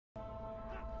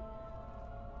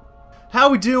How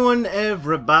we doing,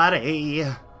 everybody?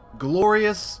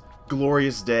 Glorious,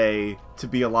 glorious day to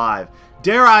be alive.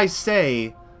 Dare I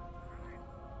say,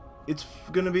 it's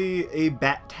gonna be a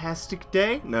bat-tastic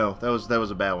day? No, that was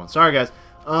a bad one. Sorry, guys.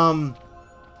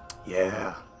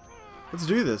 Yeah. Let's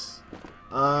do this.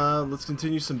 Let's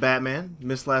continue some Batman.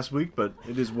 Missed last week, but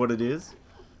it is what it is.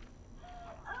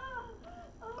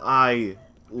 I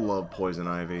love Poison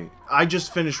Ivy. I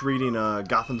just finished reading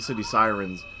Gotham City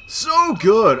Sirens. So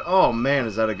good! Oh man,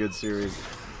 is that a good series.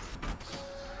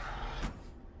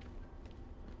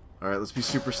 Alright, let's be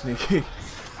super sneaky.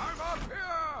 I'm up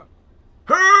here!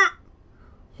 Hey!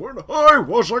 When I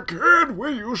was a kid,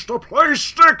 we used to play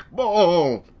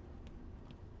stickball!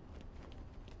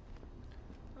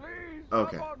 Please,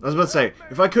 Okay, someone I was about to say, help me.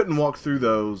 if I couldn't walk through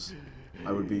those,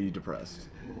 I would be depressed.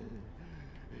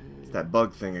 It's that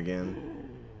bug thing again.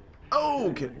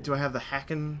 Oh! Do I have the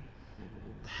hacking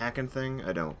thing?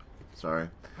 I don't. Sorry.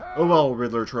 Oh well,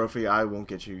 Riddler trophy, I won't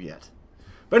get you yet.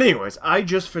 But anyways, I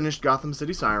just finished Gotham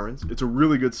City Sirens. It's a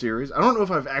really good series. I don't know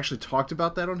if I've actually talked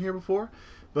about that on here before,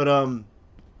 but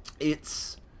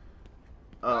it's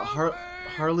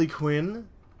Harley Quinn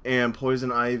and Poison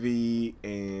Ivy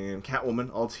and Catwoman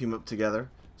all team up together.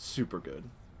 Super good.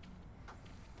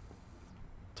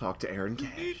 Talk to Aaron You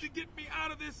need Cash. to get me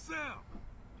out of this cell.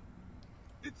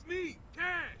 It's me,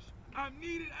 Cash. I'm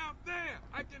needed out there.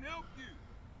 I can help you.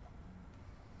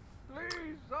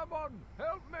 Please, someone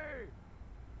help me.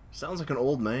 Sounds like an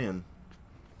old man.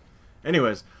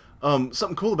 Anyways,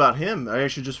 something cool about him. I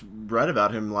actually just read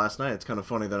about him last night. It's kind of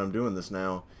funny that I'm doing this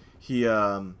now. He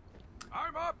I'm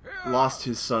up here. lost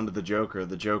his son to the Joker.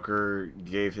 The Joker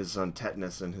gave his son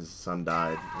tetanus and his son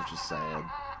died, which is sad.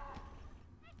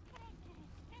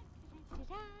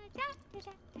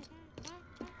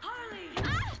 Harley!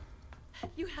 Ah!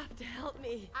 You have to help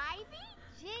me. Ivy?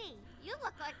 Gee, you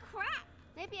look like crap.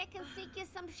 Maybe I can sneak you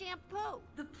some shampoo.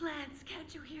 The plants,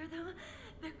 can't you hear them?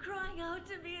 They're crying out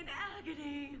to me in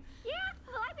agony. Yeah?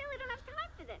 Well, I really don't have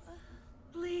time for this.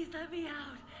 Please let me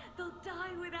out. They'll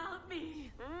die without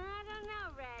me. I don't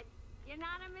know, Red. You're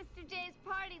not on Mr. J's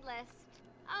party list.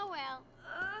 Oh, well.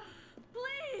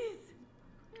 Please!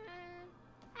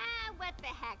 What the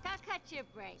heck? I'll cut you a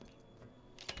break.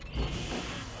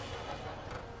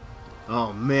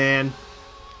 Oh man.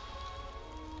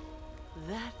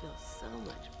 That feels so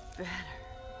much better.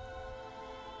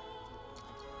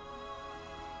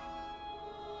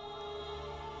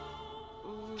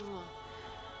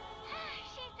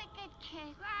 She's a good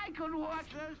kid. I could watch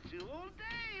those two all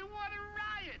day. What a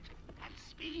riot! And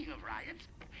speaking of riots,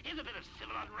 here's a bit of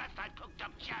civil unrest I cooked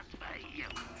up just for you.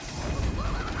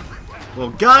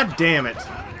 Well, god damn it.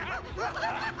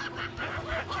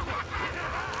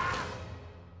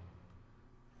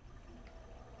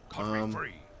 Cut me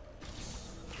free.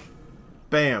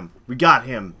 Bam. We got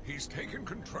him. He's taken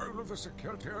control of the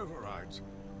security overrides.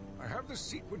 I have the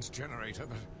sequence generator,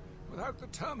 but without the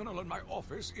terminal in my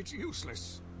office, it's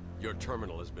useless. Your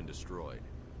terminal has been destroyed.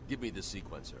 Give me the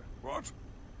sequencer. What?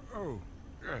 Oh,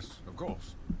 yes, of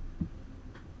course.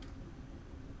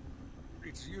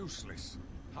 It's useless.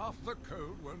 Half the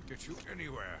code won't get you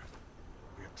anywhere.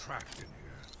 We're trapped in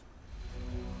here.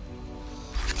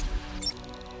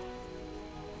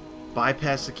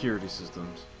 Bypass security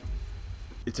systems.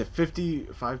 It's a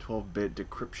 512-bit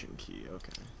decryption key.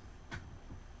 Okay.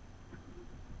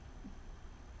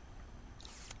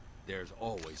 There's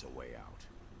always a way out.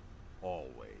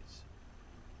 Always.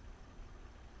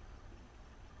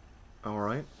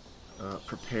 Alright.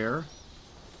 Prepare.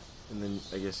 And then,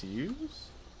 I guess, use?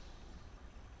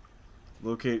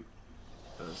 Locate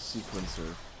a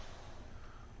sequencer.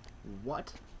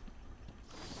 What?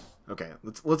 Okay,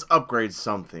 let's upgrade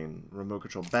something. Remote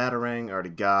control batarang, already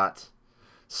got.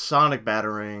 Sonic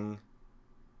batarang.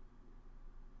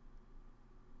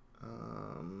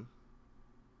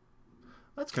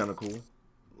 That's kind of cool.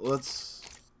 Let's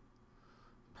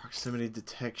proximity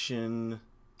detection,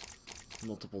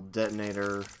 multiple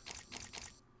detonator.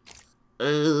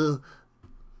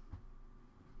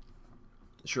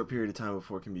 Short period of time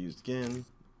before it can be used again.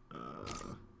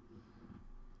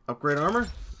 Upgrade armor?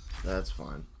 That's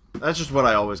fine. That's just what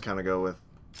I always kind of go with.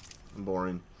 I'm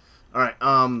boring. Alright,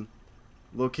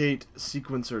 locate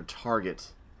sequencer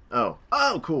target. Oh.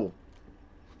 Oh, cool.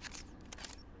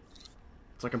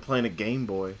 It's like I'm playing a Game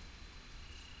Boy.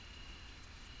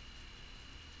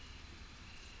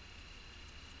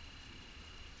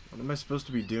 What am I supposed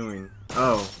to be doing?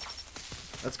 Oh.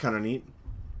 That's kind of neat.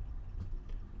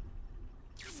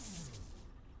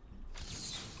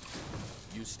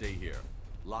 You stay here.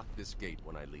 Lock this gate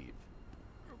when I leave.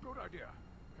 Oh, good idea.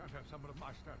 Can't have someone of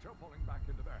my stature falling back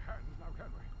into their hands now,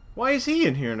 can we? Why is he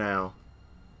in here now?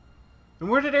 And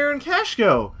where did Aaron Cash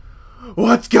go?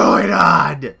 What's going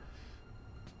on?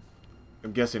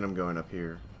 I'm guessing I'm going up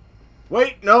here.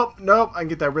 Wait, nope, nope. I can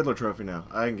get that Riddler trophy now.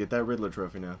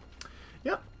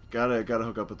 Yep, gotta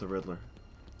hook up with the Riddler.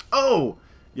 Oh,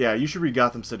 yeah. You should read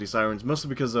Gotham City Sirens, mostly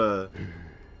because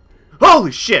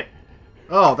holy shit!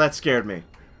 Oh, that scared me.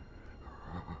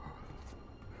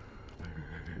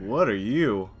 What are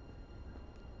you?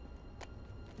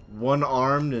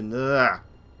 One-armed and that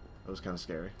was kind of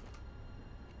scary.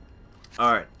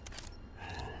 All right.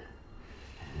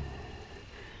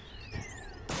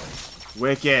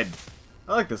 Wicked.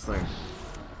 I like this thing.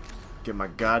 Get my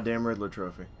goddamn Riddler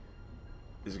trophy.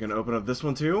 Is it gonna open up this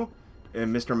one too?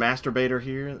 And Mr. Masturbator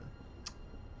here.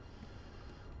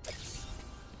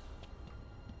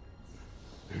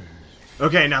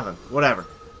 Okay, nothing. Whatever.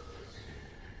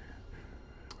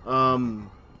 Oh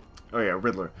yeah,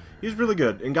 Riddler. He's really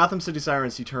good. In Gotham City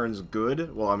Sirens, he turns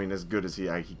good. Well, I mean, as good as he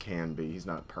can be. He's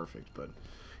not perfect, but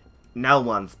no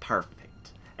one's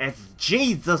perfect, as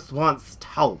Jesus once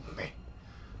told me.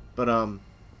 But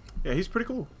yeah, he's pretty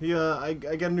cool. He I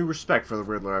got a new respect for the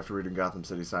Riddler after reading Gotham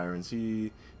City Sirens.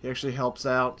 He actually helps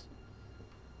out.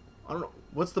 I don't know.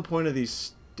 What's the point of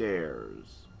these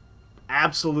stairs?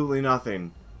 Absolutely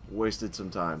nothing. Wasted some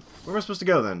time. Where am I supposed to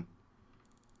go then?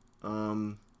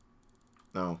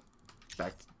 No.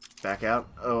 Back out?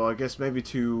 Oh, I guess maybe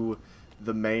to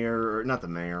the mayor, or not the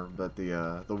mayor, but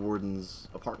the warden's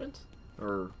apartment?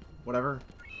 Or whatever.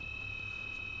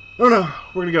 Oh no,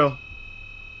 we're gonna go.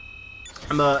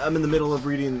 I'm in the middle of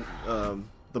reading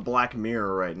the Black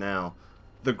Mirror right now.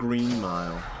 The Green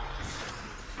Mile.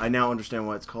 I now understand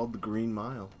why it's called the Green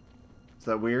Mile. Is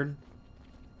that weird?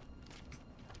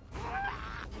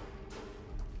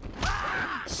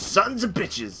 Sons of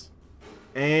bitches!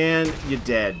 And you're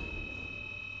dead.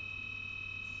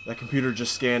 That computer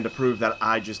just scanned to prove that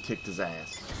I just kicked his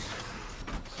ass.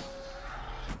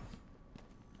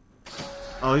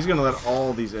 Oh, he's gonna let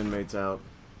all these inmates out.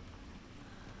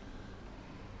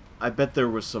 I bet there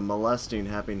was some molesting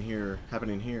happening here. Surprise!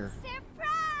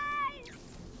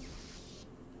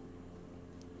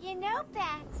 You know,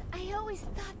 Bats, I always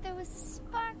thought there was a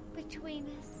spark between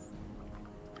us.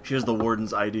 She has the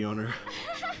warden's ID on her.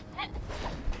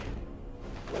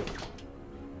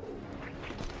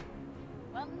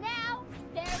 Well, now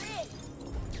there is.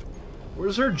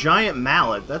 Where's her giant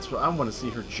mallet? That's what I want to see.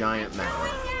 Her giant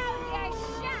mallet. Now you're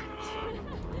shot.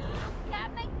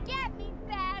 Come and get me,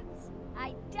 Bats.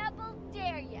 I double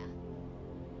dare ya.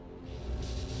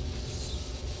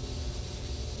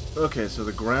 Okay, so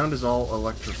the ground is all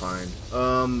electrifying.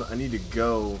 I need to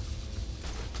go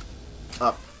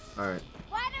up. Alright.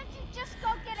 Why don't you just go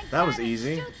get a That gun was and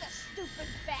easy. shoot the stupid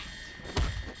bat?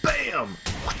 Bam!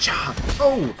 Watcha!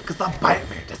 Oh, because I'm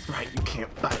Batman. That's right, you can't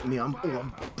bite me. I'm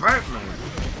Batman.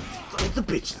 Sons of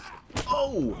bitches.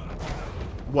 Oh!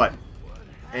 What?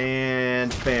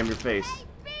 And bam, your face.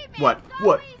 Hey, What? go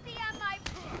What? easy on my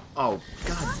Oh,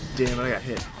 god damn it, I got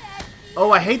hit.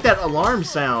 Oh, I hate that alarm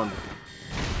sound.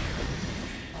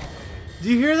 Do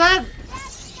you hear that?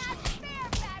 That's not fair,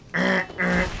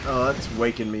 Bats. Oh, that's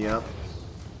waking me up.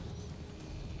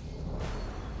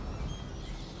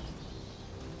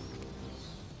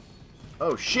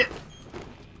 Oh, shit.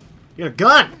 You got a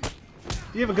gun! Do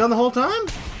you have a gun the whole time?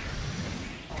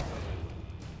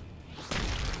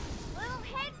 Little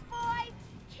hit, boys.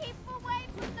 Keep away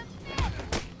from the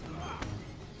fence.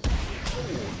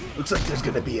 Looks like there's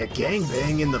gonna be a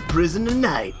gangbang in the prison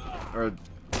tonight. Or,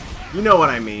 you know what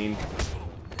I mean.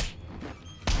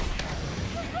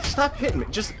 Stop hitting me.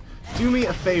 Just do me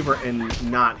a favor and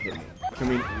not hit me. Can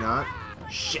we not?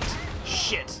 Shit.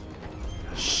 Shit.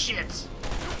 Shit.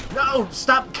 No!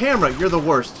 Stop, camera! You're the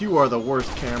worst. You are the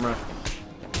worst, camera.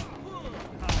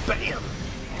 Bam! He's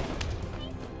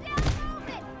still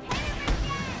moving. Hit him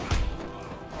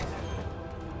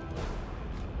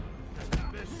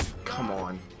again. Come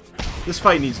on. This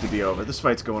fight needs to be over. This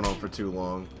fight's going on for too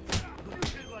long.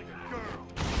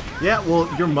 Yeah,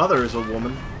 well, your mother is a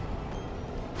woman.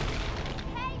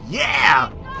 Yeah!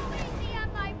 Go easy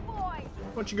on my boy.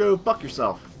 Why don't you go fuck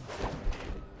yourself?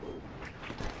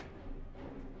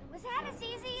 Was that as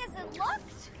easy as it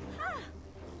looked? Huh.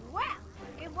 Well,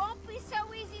 it won't be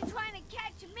so easy trying to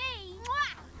catch me.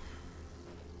 Mwah!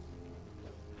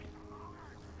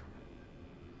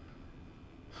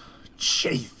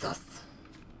 Jesus.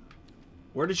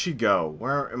 Where did she go?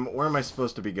 Where am I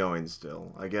supposed to be going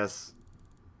still? I guess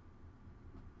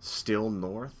still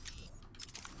north?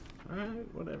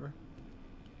 Alright, whatever.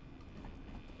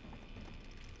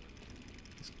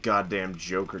 These goddamn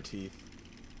Joker teeth.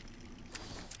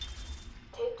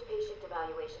 Taped patient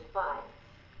evaluation 5.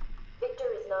 Victor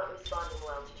is not responding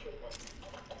well to treatment.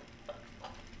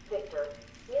 Victor,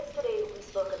 yesterday we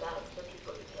spoke about the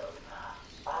people you killed.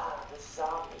 Ah, the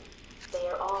zombies. They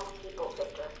are all people,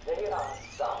 Victor. They are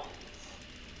zombies.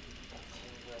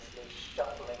 Continuously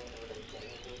shuffling through the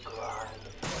daily grind,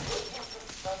 waiting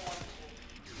for someone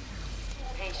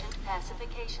to... Patient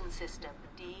pacification system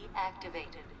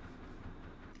deactivated.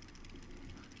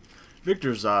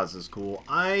 Victor Zsasz is cool.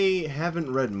 I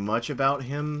haven't read much about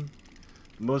him.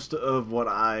 Most of what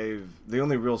the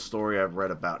only real story I've read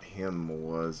about him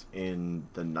was in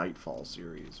the Nightfall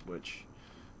series, which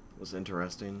was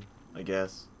interesting, I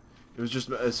guess.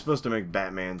 It's supposed to make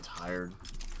Batman tired.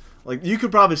 Like, you could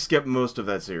probably skip most of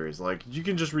that series. Like, you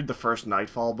can just read the first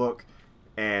Nightfall book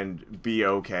and be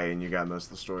okay, and you got most of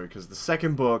the story. Because the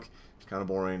second book is kind of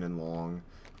boring and long.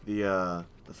 The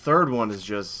third one is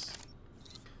just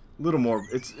a little more.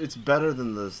 It's better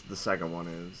than the second one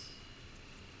is.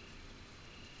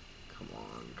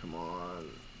 Come on.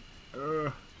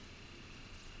 Oh,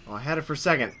 I had it for a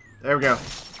second. There we go.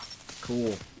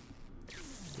 Cool.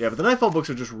 Yeah, but the Nightfall books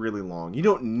are just really long. You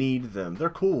don't need them. They're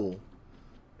cool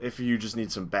if you just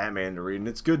need some Batman to read. And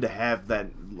it's good to have that,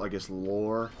 I guess,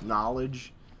 lore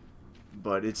knowledge.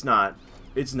 But it's not,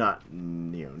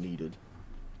 needed,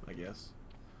 I guess.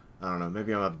 I don't know.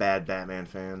 Maybe I'm a bad Batman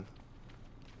fan.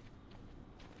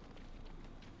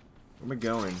 Where am I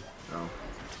going? Oh.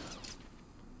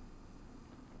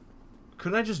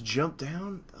 Couldn't I just jump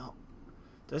down? Oh.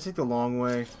 Did I take the long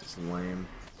way? It's lame.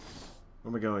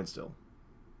 Where am I going still?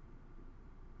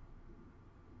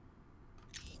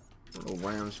 I don't know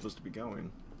where I'm supposed to be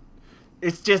going.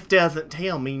 It just doesn't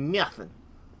tell me nothing.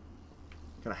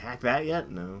 Can I hack that yet?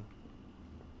 No.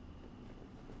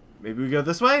 Maybe we go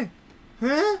this way?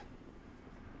 Huh?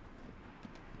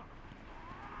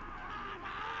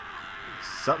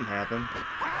 Something happened.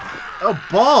 Oh,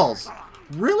 balls!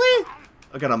 Really?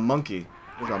 I got a monkey.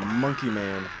 There's a monkey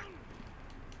man.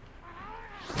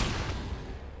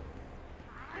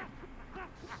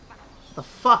 What the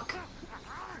fuck? Are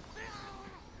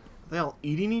they all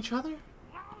eating each other?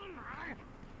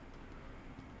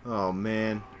 Oh,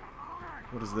 man.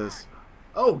 What is this?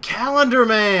 Oh, Calendar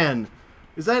Man!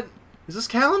 Is this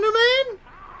Calendar Man?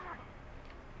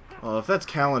 Oh, if that's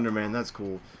Calendar Man, that's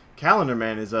cool. Calendar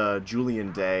Man is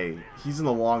Julian Day. He's in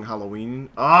The Long Halloween.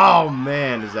 Oh,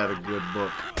 man, is that a good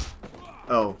book.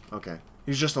 Oh, okay.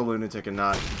 He's just a lunatic and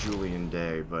not Julian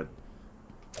Day, but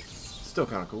still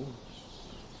kind of cool.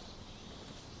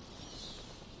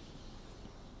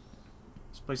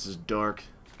 This place is dark.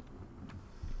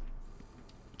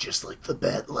 Just like the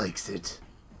bat likes it.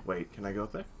 Wait, can I go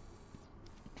up there?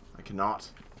 I cannot.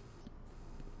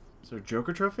 Is there a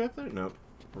Joker trophy up there? Nope.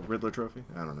 Or Riddler trophy?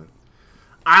 I don't know.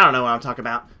 I don't know what I'm talking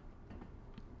about.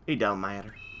 It don't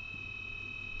matter.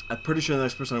 I'm pretty sure the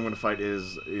next person I'm going to fight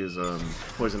is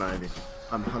Poison Ivy.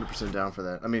 I'm 100% down for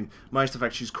that. I mean, minus the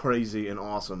fact she's crazy and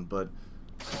awesome, but...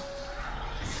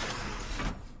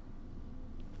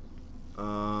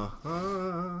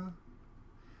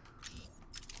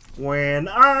 When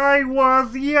I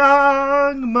was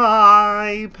young,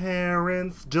 my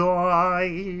parents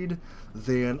died.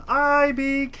 Then I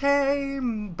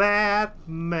became Batman.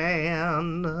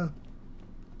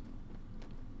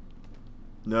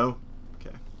 No?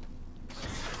 Okay.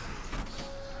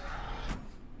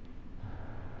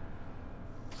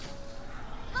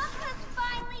 Look who's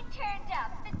finally turned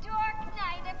up, the Dark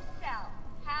Knight himself.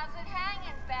 How's it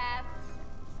hanging, Babs?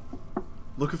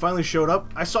 Look who finally showed up.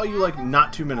 I saw you like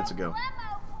not 2 minutes ago.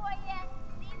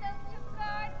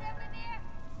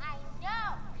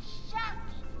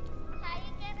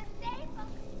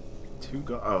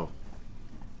 Oh.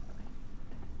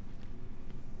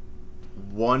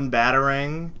 One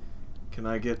Batarang? Can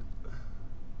I get...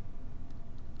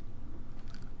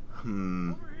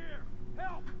 I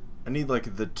need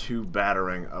like the 2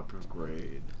 Batarang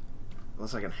upgrade.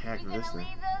 Unless I can hack this thing.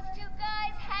 Leave those 2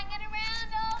 guys hanging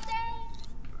around all day?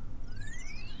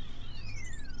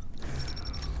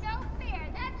 No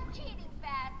fair, that's cheating,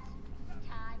 Bats.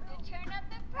 Time to turn up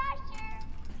the pressure.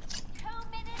 2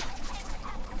 minutes and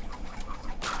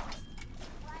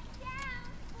one down,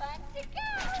 one to go.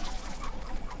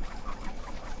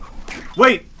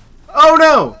 Wait! Oh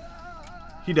no!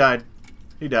 He died.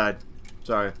 He died.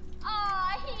 Sorry.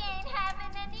 Aw, he ain't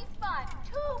having any fun.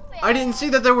 Too bad. I didn't see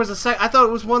that there was a I thought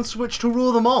it was one switch to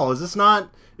rule them all. Is this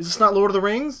not Lord of the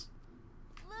Rings?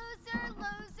 Loser,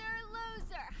 loser,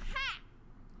 loser. Ha!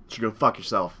 You should go fuck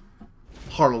yourself.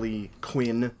 Harley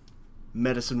Quinn.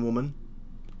 Medicine woman.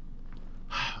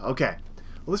 Okay.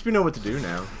 Well, at least we know what to do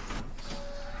now.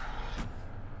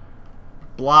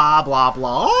 Blah, blah,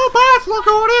 blah. Oh, Beth, look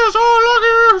who it is. Oh, look,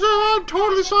 I'm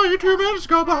totally saw you 2 minutes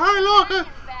ago behind locker.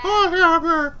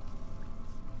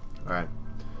 Alright.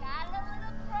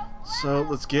 So,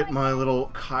 let's get my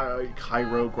little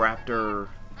chirograptor.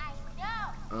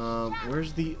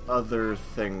 Where's the other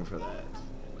thing for that?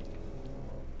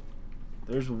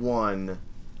 There's one.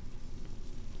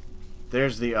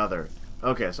 There's the other.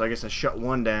 Okay, so I guess I shut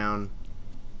one down.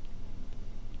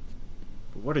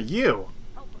 But what are you?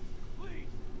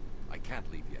 I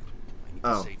can't leave yet. I need to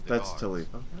Oh, save the that's guards. to leave.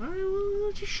 Alright,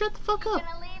 well, just shut the fuck up.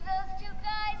 Gonna leave those 2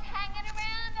 guys hanging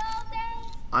around all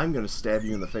day? I'm gonna stab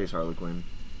you in the face, Harley Quinn.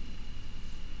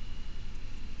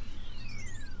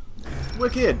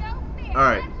 Wicked!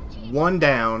 Alright, one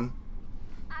down.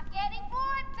 I'm getting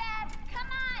bored, Beth. Come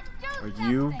on, do Are something.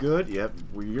 you good? Yep,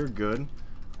 well, you're good.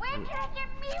 Where can I get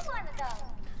me one of those?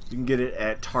 You can get it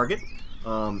at Target,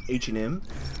 H&M.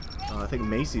 I think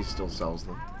Macy's still sells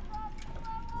them.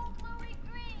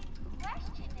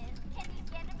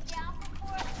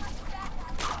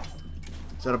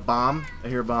 Is that a bomb? I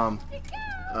hear a bomb.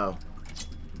 Oh.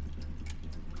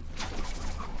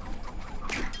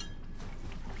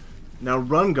 Now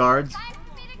run, guards. Time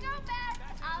for me to go, Beth.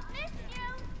 I'll miss you.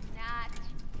 Not.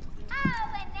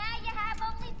 Oh, and now you have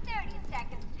only 30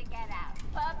 seconds to get out.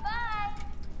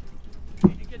 Bye-bye.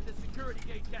 Need to get the security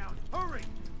gate down. Hurry!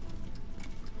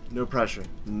 No pressure.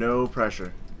 No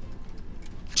pressure.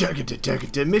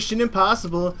 Mission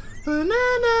Impossible.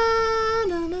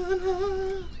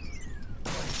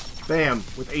 Bam.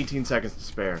 With 18 seconds to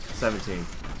spare. 17.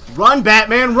 Run,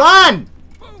 Batman, run!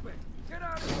 Move it! Get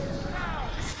out of here now!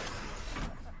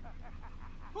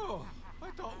 Oh,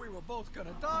 I thought we were both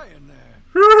gonna die in there.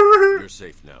 You're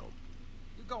safe now.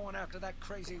 You going after that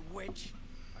crazy witch?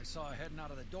 I saw her heading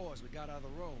out of the door as we got out of the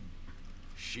room.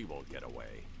 She won't get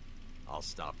away. I'll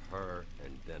stop her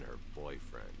and then her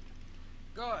boyfriend.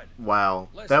 Good. Wow.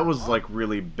 That was like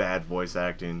really bad voice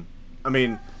acting. I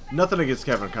mean, nothing against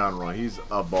Kevin Conroy. He's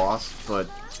a boss, but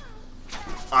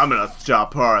I'm gonna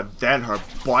stop her and then her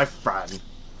boyfriend.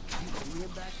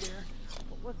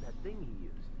 What was that thing he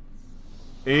used?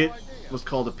 It was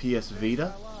called a PS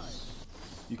Vita.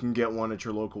 You can get one at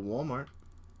your local Walmart.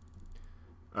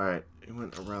 Alright, it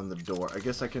went around the door. I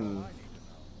guess I can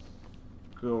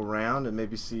go around and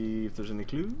maybe see if there's any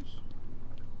clues.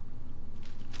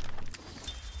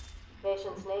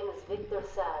 Patient's name is Victor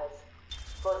Saz.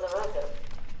 For the record,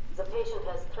 the patient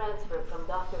has transferred from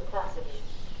Dr. Cassidy,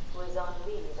 who is on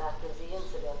leave after the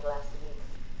incident last week.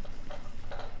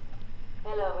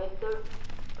 Hello, Victor.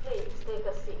 Please take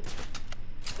a seat.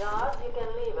 Guards, you can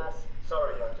leave us.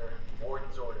 Sorry, Doctor.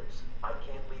 Warden's orders. I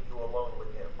can't leave you alone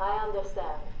with him. I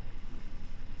understand.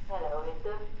 Hello,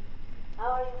 Victor.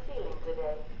 How are you feeling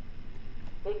today?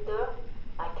 Victor,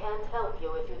 I can't help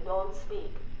you if you don't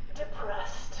speak.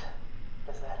 Depressed.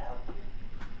 Does that help you?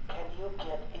 Can you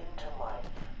get into my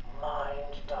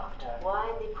mind, Doctor?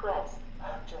 Why depressed?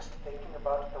 I'm just thinking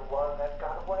about the one that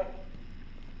got away.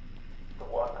 The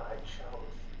one I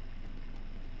chose.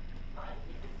 I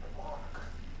needed the mark.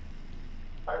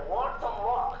 I want the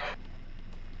mark!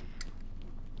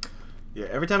 Yeah,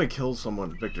 every time he kills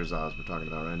someone, Victor Zaz we're talking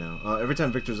about right now. Every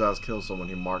time Victor Zaz kills someone,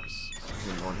 he marks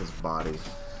him on his body.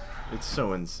 It's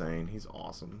so insane. He's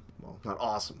awesome. Well, not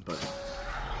awesome, but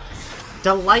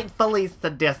delightfully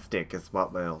sadistic is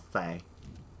what we'll say.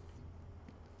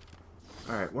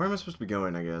 Alright, where am I supposed to be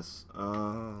going, I guess?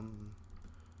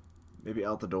 Maybe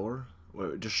out the door?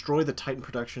 Wait, destroy the Titan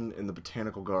production in the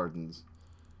Botanical Gardens.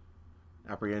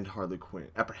 Apprehend Harley Quinn.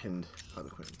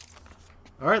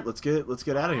 Alright, let's get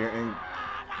out of here and...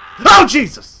 Oh,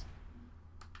 Jesus!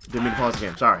 Didn't mean to pause the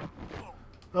game, sorry.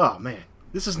 Oh, man.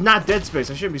 This is not Dead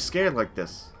Space. I shouldn't be scared like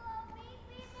this.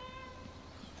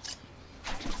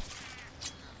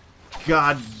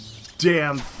 God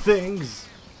damn things.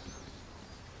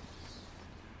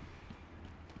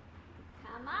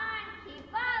 Come on,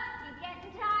 keep up. You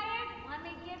getting tired? Let me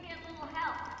give you a little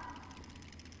help.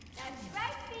 That's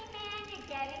right, B-Man. You're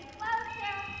getting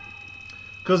closer.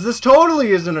 Because this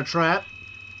totally isn't a trap.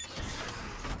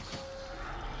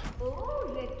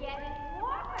 Ooh, you're getting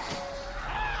warmer.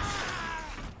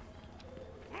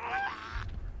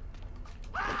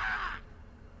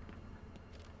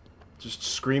 Just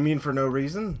screaming for no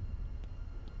reason?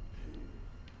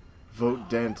 Vote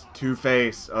Dent.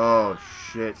 Two-Face. Oh,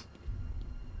 shit.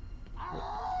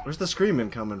 Where's the screaming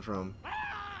coming from? You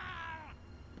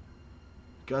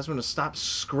guys want to stop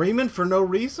screaming for no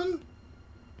reason?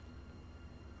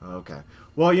 Okay.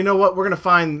 Well, you know what? We're going to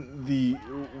find the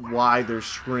why they're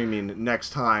screaming next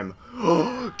time.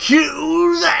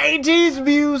 Cue the 80s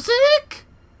music!